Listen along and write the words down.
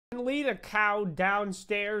can lead a cow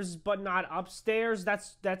downstairs but not upstairs.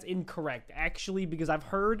 That's incorrect, actually, because I've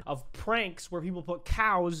heard of pranks where people put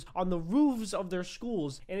cows on the roofs of their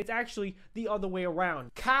schools, and it's actually the other way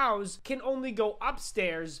around. Cows can only go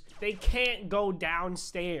upstairs, they can't go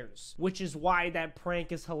downstairs, which is why that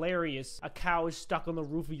prank is hilarious. A cow is stuck on the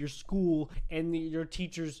roof of your school and your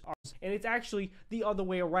teachers are, and it's actually the other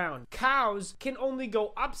way around. Cows can only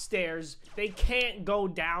go upstairs, they can't go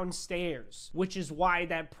downstairs, which is why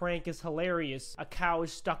that prank is hilarious. A cow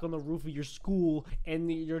is stuck on the roof of your school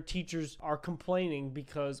and your teachers are complaining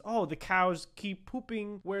because, oh, the cows keep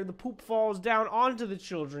pooping where the poop falls down onto the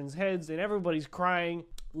children's heads and everybody's crying.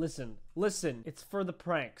 Listen, it's for the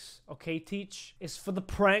pranks, okay, Teach? It's for the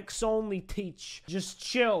pranks only, Teach. Just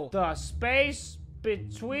chill. The space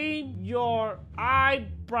between your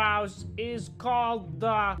eyebrows is called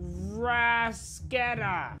the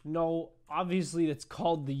rascetta. No, obviously that's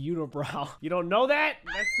called the unibrow. You don't know that?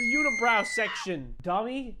 That's the unibrow section,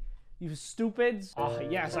 dummy. You stupids. Oh,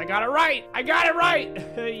 yes, I got it right. I got it right.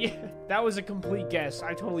 Yeah. That was a complete guess.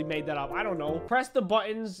 I totally made that up. I don't know. Press the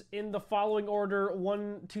buttons in the following order.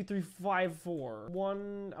 1, 2, 3, 5, 4.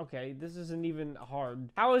 1. Okay, this isn't even hard.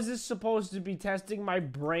 How is this supposed to be testing my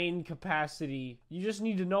brain capacity? You just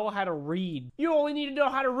need to know how to read. You only need to know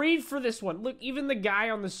how to read for this one. Look, even the guy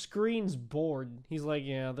on the screen's bored. He's like,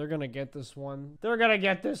 yeah, they're gonna get this one. They're gonna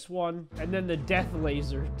get this one. And then the death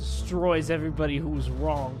laser destroys everybody who's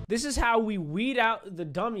wrong. This is how we weed out the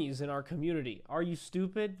dummies in our community. Are you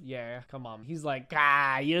stupid? Yeah, come on. He's like,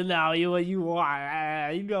 you know what you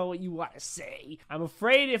want. You know what you want to say. I'm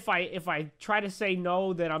afraid if I try to say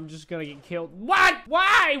no, then I'm just gonna get killed. What?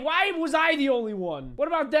 Why? Why was I the only one? What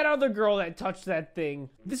about that other girl that touched that thing?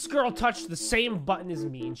 This girl touched the same button as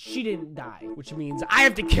me and she didn't die, which means I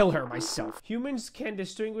have to kill her myself. Humans can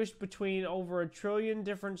distinguish between over 1 trillion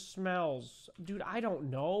different smells. Dude, I don't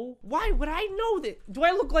know. Why would I know that? Do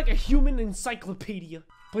I look like a human encyclopedia?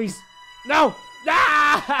 Please. No!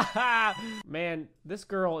 Ah! Man, this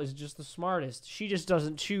girl is just the smartest. She just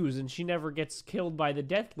doesn't choose and she never gets killed by the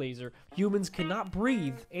death laser. Humans cannot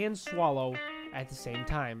breathe and swallow at the same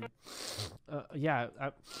time. Yeah.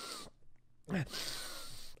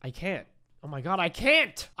 I can't. Oh my god, I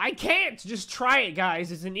can't! I can't! Just try it,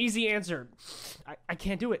 guys. It's an easy answer. I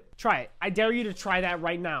can't do it. Try it. I dare you to try that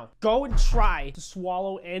right now. Go and try to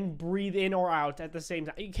swallow and breathe in or out at the same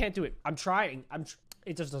time. You can't do it. I'm trying.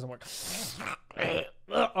 It just doesn't work.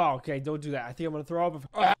 Oh, okay, don't do that. I think I'm gonna throw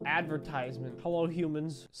up. Advertisement. Hello,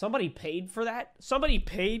 humans. Somebody paid for that? Somebody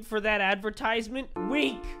paid for that advertisement?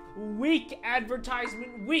 Weak! Weak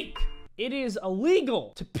advertisement. Weak! It is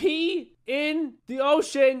illegal to pee in the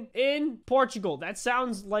ocean in Portugal. That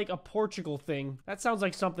sounds like a Portugal thing. That sounds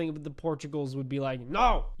like something the Portugals would be like,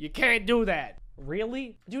 no, you can't do that.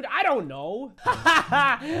 Really? Dude, I don't know. Ha ha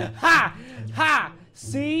ha ha ha.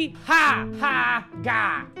 See? Ha ha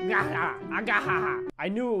ga ga ha ga ha ha. I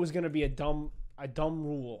knew it was gonna be a dumb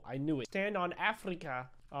rule. I knew it. Stand on Africa.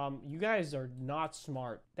 You guys are not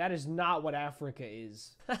smart. That is not what Africa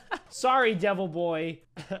is. Sorry, devil boy.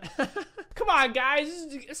 Come on, guys.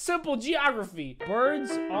 This is simple geography. Birds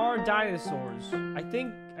are dinosaurs. I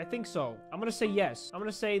think so. I'm gonna say yes. I'm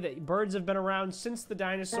gonna say that birds have been around since the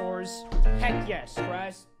dinosaurs. Heck yes.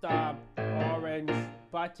 Press the orange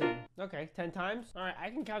button. Okay, 10 times. All right, I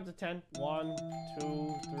can count to 10. 1,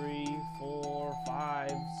 2, 3, 4,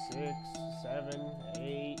 5, 6, 7,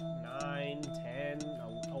 8, 9, 10.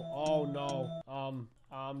 Oh no.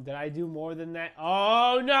 Did I do more than that?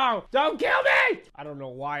 Oh no! Don't kill me! I don't know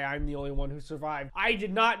why I'm the only one who survived. I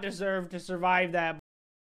did not deserve to survive that.